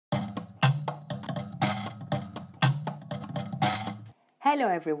Hello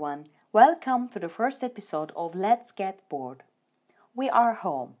everyone, welcome to the first episode of Let's Get Bored. We are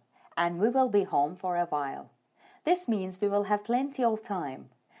home, and we will be home for a while. This means we will have plenty of time,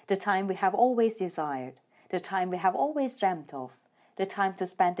 the time we have always desired, the time we have always dreamt of, the time to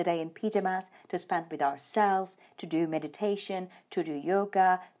spend the day in pyjamas, to spend with ourselves, to do meditation, to do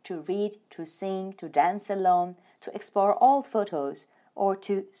yoga, to read, to sing, to dance alone, to explore old photos, or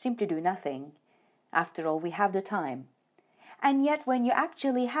to simply do nothing. After all, we have the time. And yet when you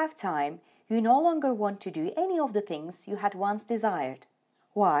actually have time, you no longer want to do any of the things you had once desired.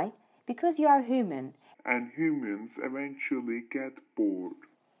 Why? Because you are human. And humans eventually get bored.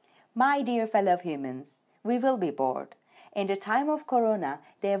 My dear fellow humans, we will be bored. In the time of Corona,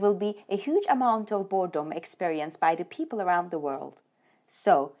 there will be a huge amount of boredom experienced by the people around the world.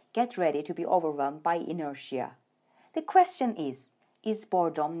 So, get ready to be overwhelmed by inertia. The question is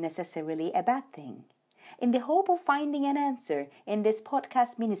boredom necessarily a bad thing? In the hope of finding an answer in this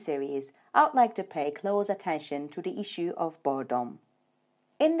podcast miniseries, I would like to pay close attention to the issue of boredom.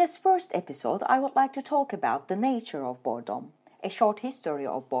 In this first episode, I would like to talk about the nature of boredom, a short history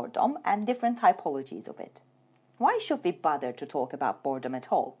of boredom, and different typologies of it. Why should we bother to talk about boredom at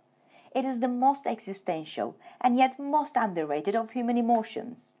all? It is the most existential and yet most underrated of human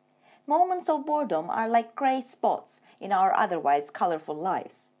emotions. Moments of boredom are like grey spots in our otherwise colorful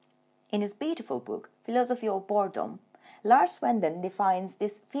lives. In his beautiful book, Philosophy of Boredom, Lars Swenden defines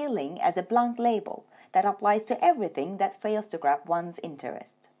this feeling as a blank label that applies to everything that fails to grab one's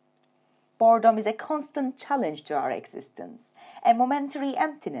interest. Boredom is a constant challenge to our existence, a momentary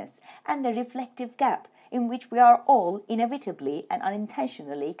emptiness, and a reflective gap in which we are all inevitably and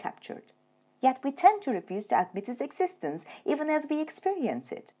unintentionally captured. Yet we tend to refuse to admit its existence even as we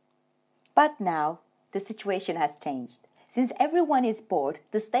experience it. But now, the situation has changed. Since everyone is bored,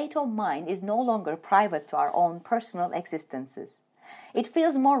 the state of mind is no longer private to our own personal existences. It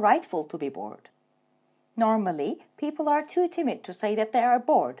feels more rightful to be bored. Normally, people are too timid to say that they are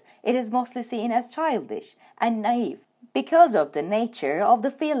bored. It is mostly seen as childish and naive because of the nature of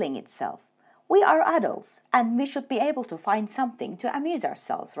the feeling itself. We are adults, and we should be able to find something to amuse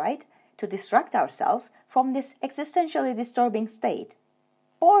ourselves, right? To distract ourselves from this existentially disturbing state.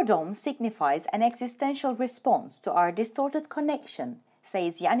 Boredom signifies an existential response to our distorted connection,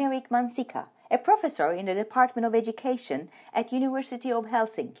 says Jan-Erik Mansikka, a professor in the Department of Education at University of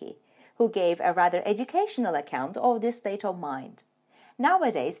Helsinki, who gave a rather educational account of this state of mind.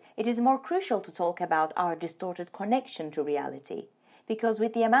 Nowadays, it is more crucial to talk about our distorted connection to reality, because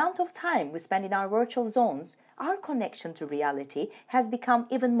with the amount of time we spend in our virtual zones, our connection to reality has become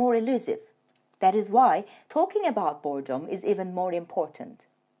even more elusive. That is why talking about boredom is even more important.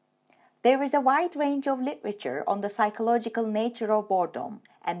 There is a wide range of literature on the psychological nature of boredom,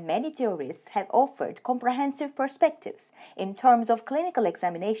 and many theorists have offered comprehensive perspectives in terms of clinical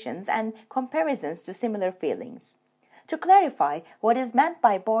examinations and comparisons to similar feelings. To clarify, what is meant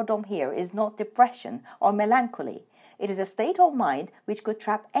by boredom here is not depression or melancholy. It is a state of mind which could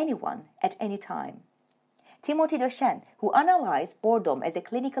trap anyone at any time. Timothy Duchenne, who analyzed boredom as a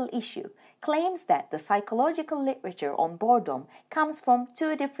clinical issue, claims that the psychological literature on boredom comes from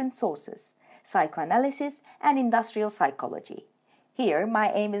two different sources, psychoanalysis and industrial psychology. Here,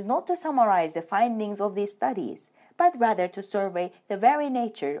 my aim is not to summarize the findings of these studies, but rather to survey the very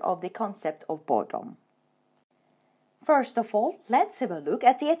nature of the concept of boredom. First of all, let's have a look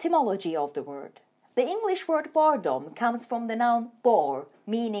at the etymology of the word. The English word boredom comes from the noun bore,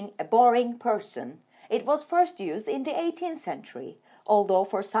 meaning a boring person. It was first used in the 18th century, although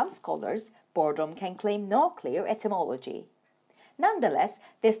for some scholars, boredom can claim no clear etymology. Nonetheless,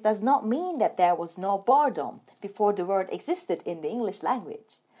 this does not mean that there was no boredom before the word existed in the English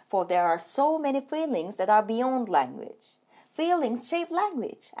language, for there are so many feelings that are beyond language. Feelings shape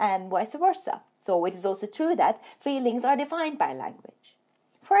language, and vice versa, so it is also true that feelings are defined by language.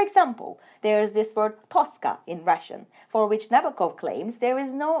 For example, there is this word toska in Russian, for which Nabokov claims there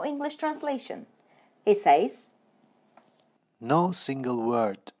is no English translation. He says, "No single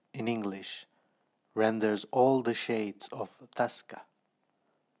word in English renders all the shades of toska.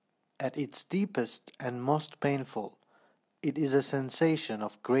 At its deepest and most painful, it is a sensation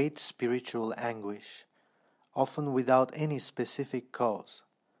of great spiritual anguish, often without any specific cause.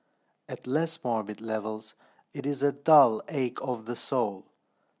 At less morbid levels, it is a dull ache of the soul,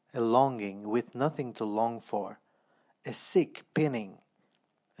 a longing with nothing to long for, a sick pinning,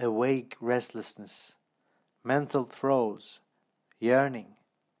 a vague restlessness, mental throes, yearning.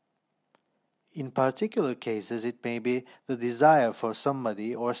 In particular cases, it may be the desire for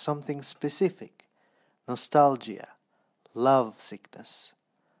somebody or something specific, nostalgia, love sickness.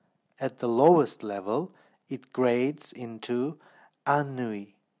 At the lowest level, it grades into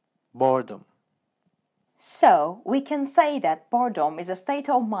ennui, boredom. So, we can say that boredom is a state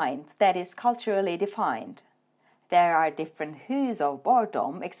of mind that is culturally defined. There are different hues of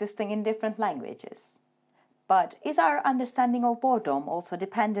boredom existing in different languages. But is our understanding of boredom also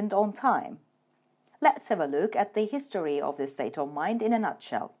dependent on time? Let's have a look at the history of the state of mind in a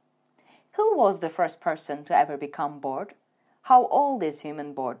nutshell. Who was the first person to ever become bored? How old is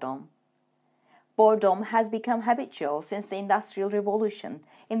human boredom? Boredom has become habitual since the Industrial Revolution.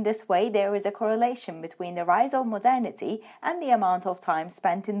 In this way, there is a correlation between the rise of modernity and the amount of time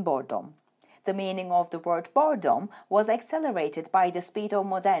spent in boredom. The meaning of the word boredom was accelerated by the speed of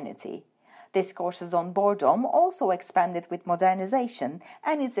modernity. Discourses on boredom also expanded with modernization,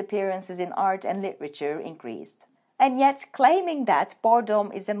 and its appearances in art and literature increased. And yet, claiming that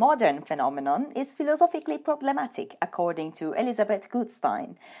boredom is a modern phenomenon is philosophically problematic, according to Elizabeth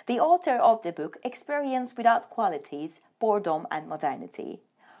Goodstein, the author of the book Experience Without Qualities, Boredom and Modernity.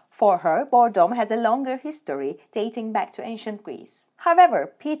 For her, boredom has a longer history dating back to ancient Greece.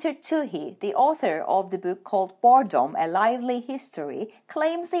 However, Peter Tuhi, the author of the book called Boredom, A Lively History,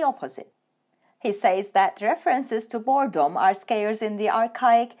 claims the opposite. He says that references to boredom are scarce in the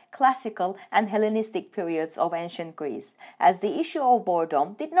archaic, classical, and Hellenistic periods of ancient Greece, as the issue of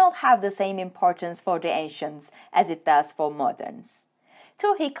boredom did not have the same importance for the ancients as it does for moderns.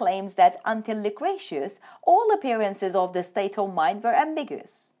 Tuhi claims that until Lucretius, all appearances of the state of mind were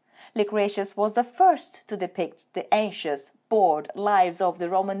ambiguous. Lucretius was the first to depict the anxious, bored lives of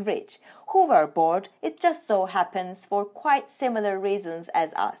the Roman rich, who were bored, it just so happens, for quite similar reasons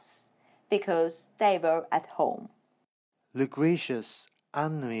as us. Because they were at home. Lucretius,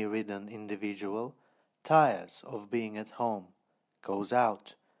 ennui-ridden individual, tires of being at home, goes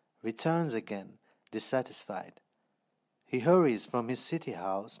out, returns again, dissatisfied. He hurries from his city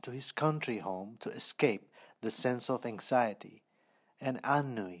house to his country home to escape the sense of anxiety and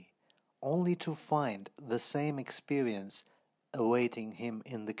ennui, only to find the same experience awaiting him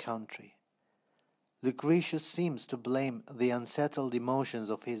in the country. Lucretius seems to blame the unsettled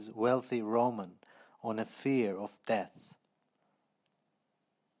emotions of his wealthy Roman on a fear of death.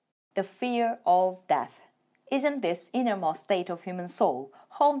 The fear of death. Isn't this innermost state of human soul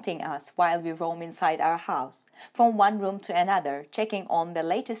haunting us while we roam inside our house, from one room to another, checking on the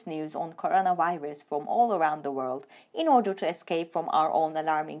latest news on coronavirus from all around the world in order to escape from our own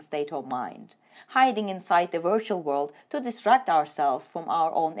alarming state of mind, hiding inside the virtual world to distract ourselves from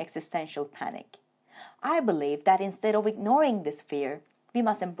our own existential panic? I believe that instead of ignoring this fear, we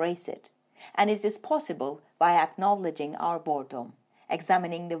must embrace it. And it is possible by acknowledging our boredom,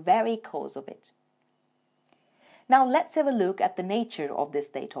 examining the very cause of it. Now let's have a look at the nature of this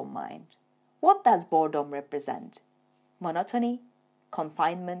state of mind. What does boredom represent? Monotony,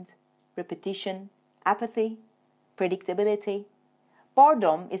 confinement, repetition, apathy, predictability?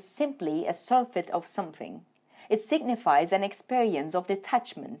 Boredom is simply a surfeit of something. It signifies an experience of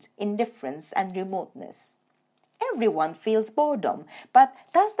detachment, indifference, and remoteness. Everyone feels boredom, but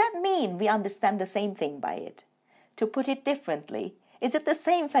does that mean we understand the same thing by it? To put it differently, is it the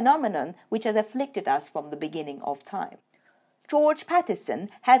same phenomenon which has afflicted us from the beginning of time? George Pattison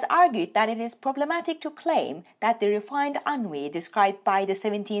has argued that it is problematic to claim that the refined ennui described by the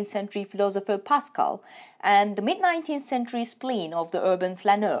 17th century philosopher Pascal and the mid-19th century spleen of the urban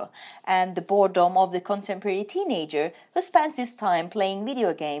flaneur and the boredom of the contemporary teenager who spends his time playing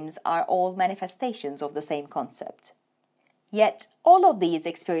video games are all manifestations of the same concept. Yet, all of these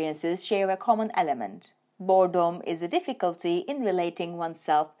experiences share a common element. Boredom is a difficulty in relating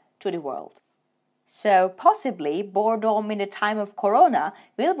oneself to the world. So possibly boredom in the time of Corona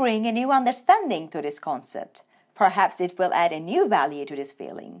will bring a new understanding to this concept. Perhaps it will add a new value to this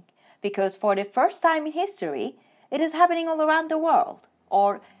feeling, because for the first time in history, it is happening all around the world.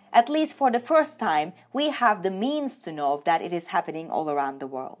 Or at least for the first time, we have the means to know that it is happening all around the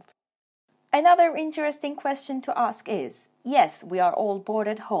world. Another interesting question to ask is, yes, we are all bored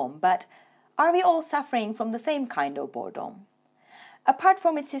at home, but are we all suffering from the same kind of boredom? Apart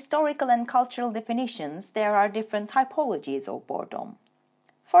from its historical and cultural definitions, there are different typologies of boredom.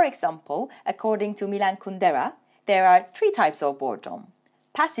 For example, according to Milan Kundera, there are 3 types of boredom: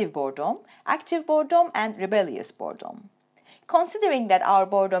 passive boredom, active boredom, and rebellious boredom. Considering that our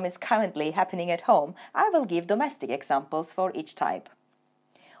boredom is currently happening at home, I will give domestic examples for each type.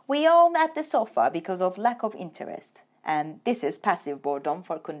 We yawn at the sofa because of lack of interest, and this is passive boredom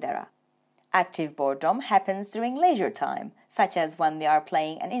for Kundera. Active boredom happens during leisure time, such as when we are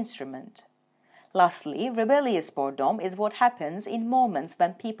playing an instrument. Lastly, rebellious boredom is what happens in moments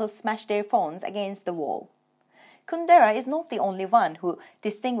when people smash their phones against the wall. Kundera is not the only one who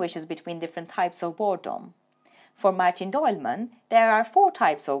distinguishes between different types of boredom. For Martin Doelman, there are 4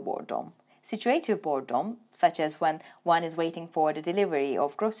 types of boredom. Situative boredom, such as when one is waiting for the delivery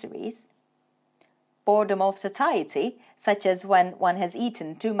of groceries. Boredom of satiety, such as when one has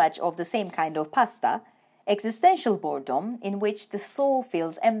eaten too much of the same kind of pasta. Existential boredom, in which the soul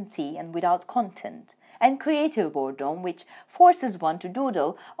feels empty and without content. And creative boredom, which forces one to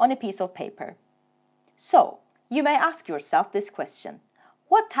doodle on a piece of paper. So, you may ask yourself this question: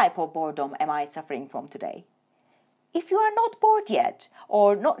 what type of boredom am I suffering from today? If you are not bored yet,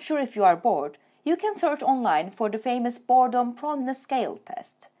 or not sure if you are bored, you can search online for the famous boredom proneness scale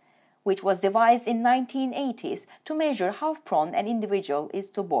test, which was devised in 1980s to measure how prone an individual is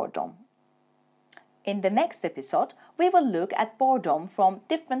to boredom. In the next episode, we will look at boredom from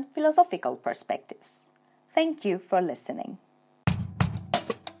different philosophical perspectives. Thank you for listening.